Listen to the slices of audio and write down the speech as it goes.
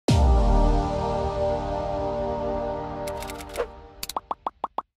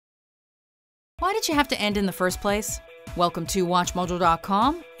why did you have to end in the first place? Welcome to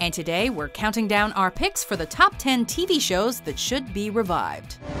WatchMojo.com, and today we're counting down our picks for the top 10 TV shows that should be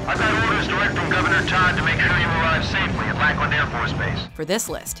revived. I've got orders direct from Governor Todd to make sure you arrive safely at Lackland Air Force Base. For this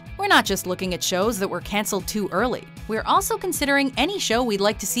list, we're not just looking at shows that were canceled too early. We're also considering any show we'd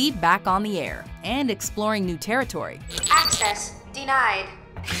like to see back on the air, and exploring new territory. Access denied.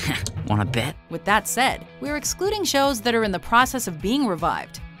 Wanna bet? With that said, we're excluding shows that are in the process of being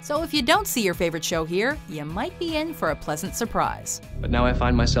revived. So if you don't see your favorite show here, you might be in for a pleasant surprise. But now I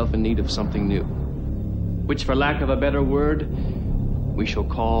find myself in need of something new, which, for lack of a better word, we shall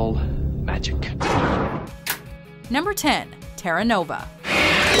call magic. Number 10, Terra Nova.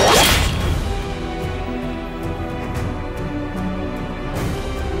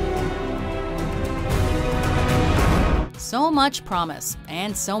 So much promise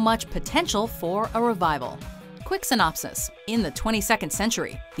and so much potential for a revival. Quick synopsis. In the 22nd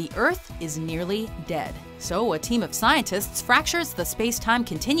century, the Earth is nearly dead. So a team of scientists fractures the space-time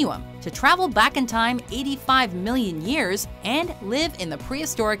continuum to travel back in time 85 million years and live in the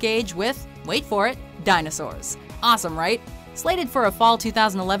prehistoric age with, wait for it, dinosaurs. Awesome, right? Slated for a fall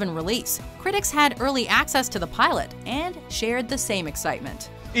 2011 release, critics had early access to the pilot and shared the same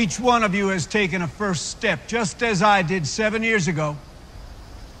excitement. Each one of you has taken a first step, just as I did 7 years ago,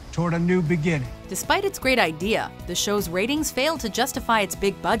 toward a new beginning. Despite its great idea, the show's ratings failed to justify its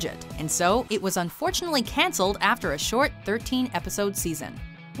big budget, and so it was unfortunately canceled after a short 13-episode season.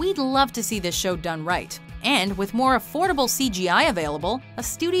 We'd love to see this show done right, and with more affordable CGI available, a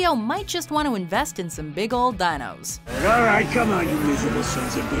studio might just want to invest in some big old dinos. All right, come on, you miserable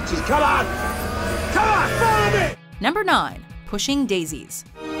sons of bitches, come on! Come on, follow me! Number 9, Pushing Daisies.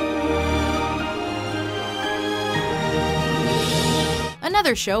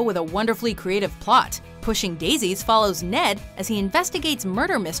 Another show with a wonderfully creative plot. Pushing Daisies follows Ned as he investigates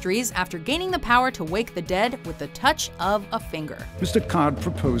murder mysteries after gaining the power to wake the dead with the touch of a finger. Mr. Card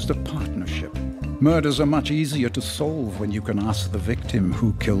proposed a partnership. Murders are much easier to solve when you can ask the victim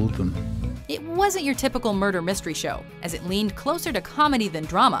who killed them. It wasn't your typical murder mystery show, as it leaned closer to comedy than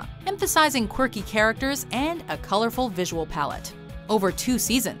drama, emphasizing quirky characters and a colorful visual palette. Over 2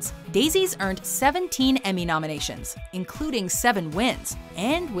 seasons, Daisies earned 17 Emmy nominations, including 7 wins,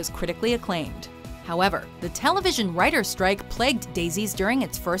 and was critically acclaimed. However, the television writer's strike plagued Daisies during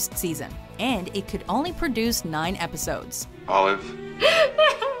its first season, and it could only produce 9 episodes. Olive?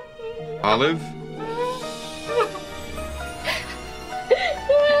 Olive?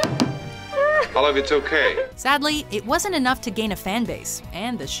 Olive, it's okay. Sadly, it wasn't enough to gain a fan base,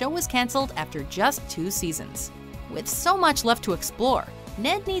 and the show was canceled after just 2 seasons. With so much left to explore,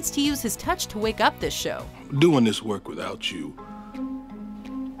 Ned needs to use his touch to wake up this show. Doing this work without you,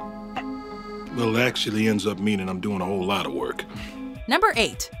 well, it actually ends up meaning I'm doing a whole lot of work. Number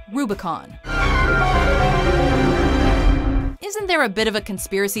 8, Rubicon. Isn't there a bit of a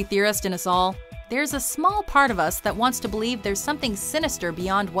conspiracy theorist in us all? There's a small part of us that wants to believe there's something sinister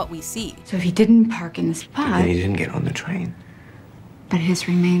beyond what we see. So if he didn't park in the spot, And he didn't get on the train. but his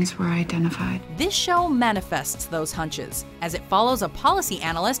remains were identified. This show manifests those hunches, as it follows a policy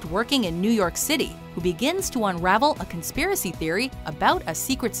analyst working in New York City who begins to unravel a conspiracy theory about a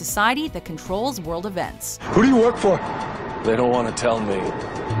secret society that controls world events. Who do you work for? They don't want to tell me,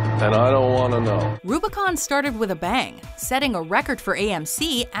 and I don't want to know. Rubicon started with a bang, setting a record for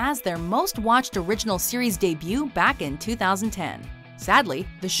AMC as their most watched original series debut back in 2010. Sadly,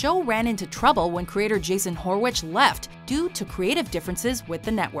 the show ran into trouble when creator Jason Horwich left due to creative differences with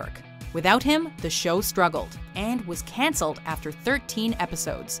the network. Without him, the show struggled and was canceled after 13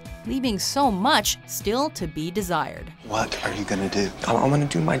 episodes, leaving so much still to be desired. What are you gonna do? I'm gonna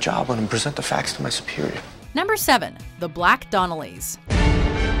do my job. I'm gonna present the facts to my superior. Number 7, The Black Donnellys.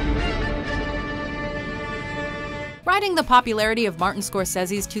 Riding the popularity of Martin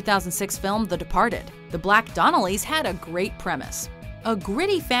Scorsese's 2006 film The Departed, The Black Donnellys had a great premise. A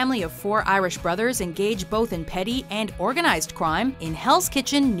gritty family of 4 Irish brothers engage both in petty and organized crime in Hell's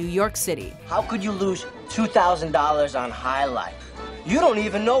Kitchen, New York City. How could you lose $2,000 on High Life? You don't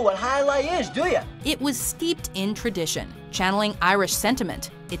even know what High Life is, do you? It was steeped in tradition, channeling Irish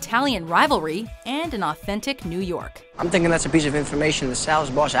sentiment, Italian rivalry, and an authentic New York. I'm thinking that's a piece of information the sales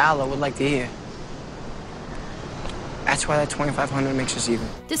boss Alla would like to hear. That's why that $2,500 makes us even.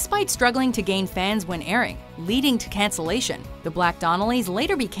 Despite struggling to gain fans when airing, leading to cancellation, The Black Donnellys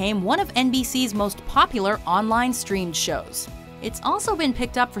later became one of NBC's most popular online streamed shows. It's also been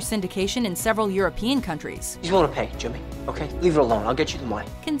picked up for syndication in several European countries. He's willing to pay, Jimmy. Okay, leave it alone. I'll get you the money.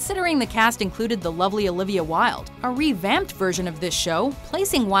 Considering the cast included the lovely Olivia Wilde, a revamped version of this show,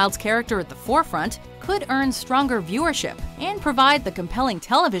 placing Wilde's character at the forefront, could earn stronger viewership and provide the compelling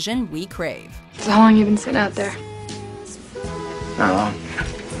television we crave. So how long you been sitting out there? Not long.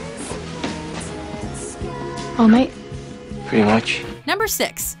 All night? Pretty much. Number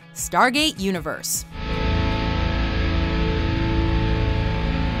 6. Stargate Universe.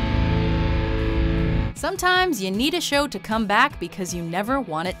 Sometimes you need a show to come back because you never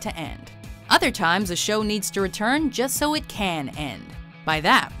want it to end. Other times a show needs to return just so it can end. By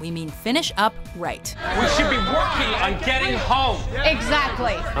that, we mean finish up right. We should be working on getting home.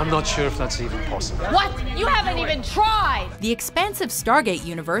 Exactly. I'm not sure if that's even possible. What? You haven't even tried! The expansive Stargate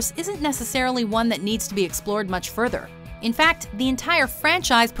universe isn't necessarily one that needs to be explored much further. In fact, the entire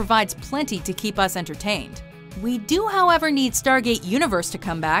franchise provides plenty to keep us entertained. We do, however, need Stargate Universe to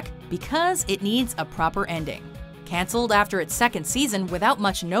come back because it needs a proper ending. Cancelled after its second season without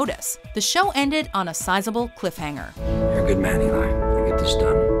much notice, the show ended on a sizable cliffhanger. You're a good man, Eli. You get this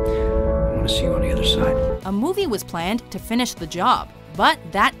done. I want to see you on the other side. A movie was planned to finish the job, but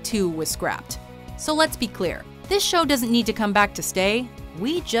that too was scrapped. So let's be clear, this show doesn't need to come back to stay,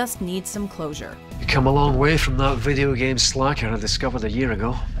 we just need some closure. You come a long way from that video game slacker I discovered a year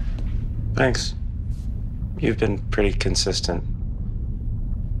ago. Thanks. You've been pretty consistent.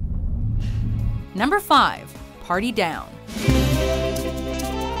 Number 5. Party Down.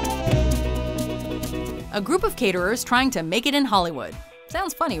 A group of caterers trying to make it in Hollywood.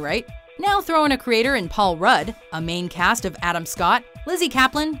 Sounds funny, right? Now throw in a creator in Paul Rudd, a main cast of Adam Scott, Lizzie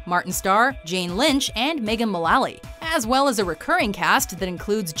Kaplan, Martin Starr, Jane Lynch, and Megan Mullally, as well as a recurring cast that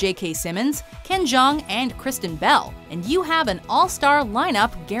includes J.K. Simmons, Ken Jeong, and Kristen Bell, and you have an all-star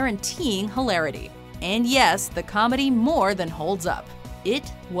lineup guaranteeing hilarity. And yes, the comedy more than holds up.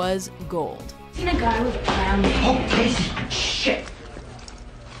 It was gold. Seen a guy with a brown name. Oh, Daisy! Shit!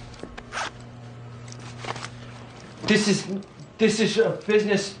 This is a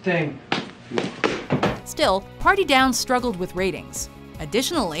business thing. Still, Party Down struggled with ratings.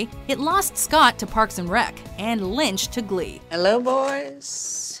 Additionally, it lost Scott to Parks and Rec and Lynch to Glee. Hello,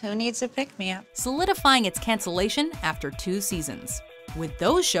 boys. Who needs a pick-me-up? Solidifying its cancellation after 2 seasons. With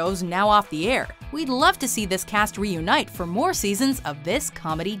those shows now off the air, we'd love to see this cast reunite for more seasons of this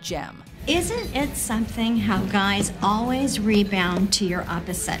comedy gem. Isn't it something how guys always rebound to your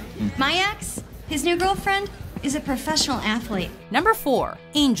opposite? My ex, his new girlfriend, is a professional athlete. Number 4.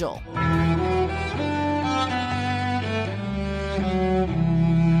 Angel.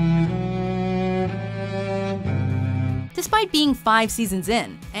 Despite being 5 seasons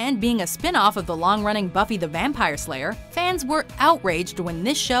in, and being a spin-off of the long-running Buffy the Vampire Slayer, fans were outraged when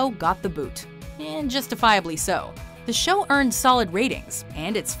this show got the boot. And justifiably so. The show earned solid ratings,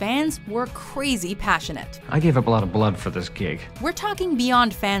 and its fans were crazy passionate. I gave up a lot of blood for this gig. We're talking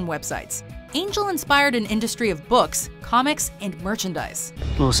beyond fan websites. Angel inspired an industry of books, comics, and merchandise.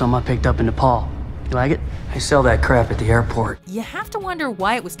 Little something I picked up in Nepal. You like it? I sell that crap at the airport. You have to wonder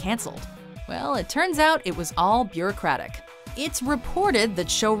why it was canceled. Well, it turns out it was all bureaucratic. It's reported that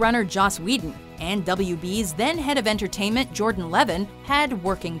showrunner Joss Whedon and WB's then head of entertainment Jordan Levin had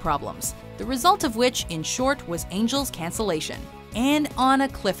working problems, the result of which, in short, was Angel's cancellation. And on a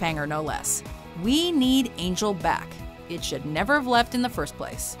cliffhanger, no less. We need Angel back. It should never have left in the first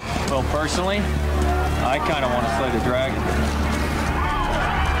place. Well, personally, I kind of want to slay the dragon.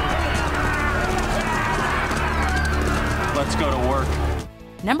 Let's go to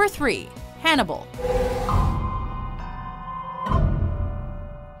work. Number 3. Hannibal.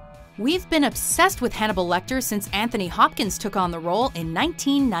 We've been obsessed with Hannibal Lecter since Anthony Hopkins took on the role in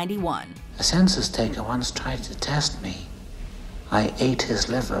 1991. A census taker once tried to test me. I ate his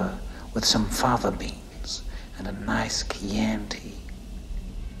liver with some fava beans and a nice Chianti.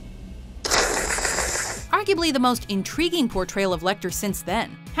 Arguably the most intriguing portrayal of Lecter since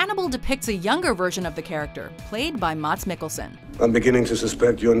then, Hannibal depicts a younger version of the character, played by Mads Mikkelsen. I'm beginning to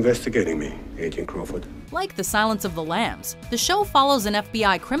suspect you're investigating me, Agent Crawford. Like The Silence of the Lambs, the show follows an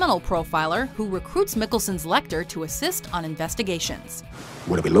FBI criminal profiler who recruits Mikkelsen's Lecter to assist on investigations.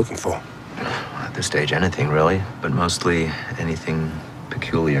 What are we looking for? At this stage, anything really, but mostly anything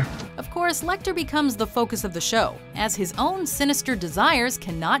peculiar. Of course, Lecter becomes the focus of the show, as his own sinister desires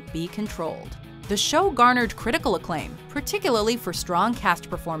cannot be controlled. The show garnered critical acclaim, particularly for strong cast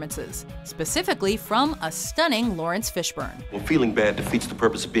performances, specifically from a stunning Lawrence Fishburne. Well, feeling bad defeats the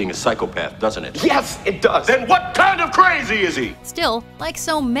purpose of being a psychopath, doesn't it? Yes, it does. Then what kind of crazy is he? Still, like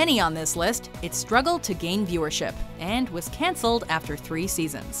so many on this list, it struggled to gain viewership and was canceled after 3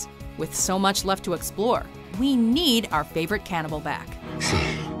 seasons. With so much left to explore, We need our favorite cannibal back.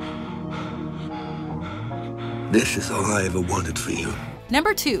 This is all I ever wanted for you.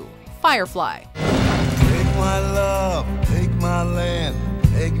 Number 2, Firefly. Take my love, take my land,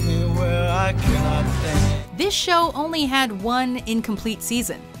 take me where I cannot stand. This show only had one incomplete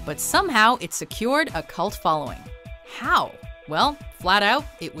season, but somehow it secured a cult following. How? Well, flat out,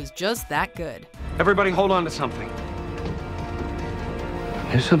 it was just that good. Everybody hold on to something.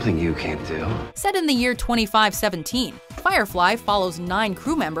 There's something you can't do. Set in the year 2517, Firefly follows 9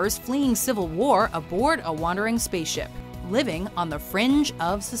 crew members fleeing civil war aboard a wandering spaceship, living on the fringe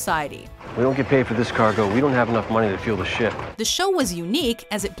of society. We don't get paid for this cargo. We don't have enough money to fuel the ship. The show was unique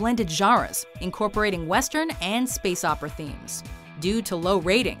as it blended genres, incorporating Western and space opera themes. Due to low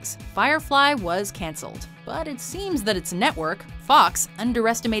ratings, Firefly was cancelled, but it seems that its network, Fox,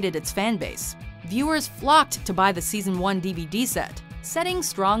 underestimated its fan base. Viewers flocked to buy the Season 1 DVD set, setting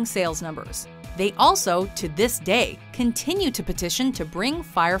strong sales numbers. They also, to this day, continue to petition to bring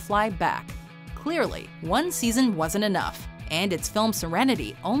Firefly back. Clearly, one season wasn't enough, and its film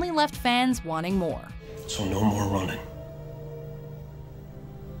Serenity only left fans wanting more. So no more running.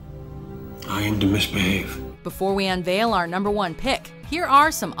 I aim to misbehave. Before we unveil our number 1 pick, here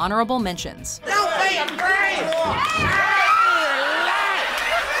are some honorable mentions. Don't be afraid!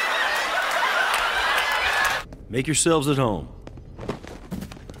 Make yourselves at home.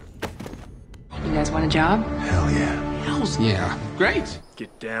 You guys want a job? Hell yeah. Hells yeah. Great.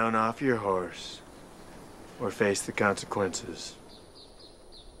 Get down off your horse, or face the consequences.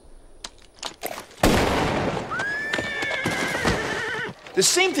 The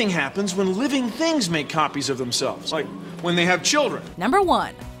same thing happens when living things make copies of themselves, like when they have children. Number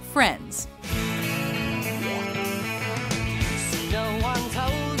 1, Friends.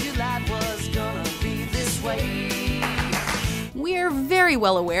 We're very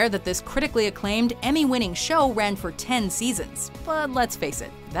well aware that this critically acclaimed, Emmy-winning show ran for 10 seasons. But let's face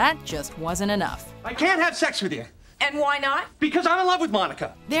it, that just wasn't enough. I can't have sex with you. And why not? Because I'm in love with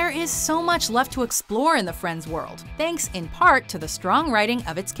Monica. There is so much left to explore in the Friends world, thanks in part to the strong writing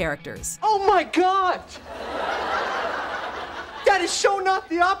of its characters. Oh my God! That is so not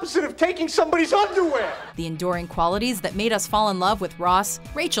the opposite of taking somebody's underwear. The enduring qualities that made us fall in love with Ross,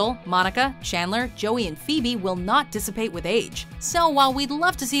 Rachel, Monica, Chandler, Joey, and Phoebe will not dissipate with age. So while we'd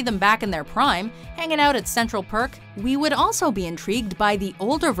love to see them back in their prime, hanging out at Central Perk, we would also be intrigued by the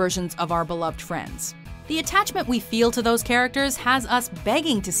older versions of our beloved friends. The attachment we feel to those characters has us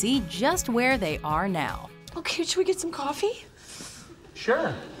begging to see just where they are now. Okay, should we get some coffee?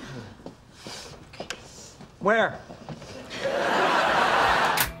 Sure. Where?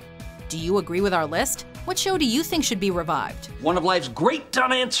 Do you agree with our list? What show do you think should be revived? One of life's great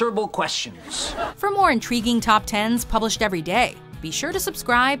unanswerable questions. For more intriguing top 10s published every day, be sure to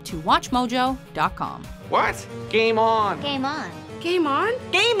subscribe to WatchMojo.com. What? Game on. Game on. Game on?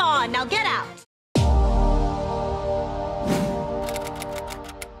 Game on. Now get out.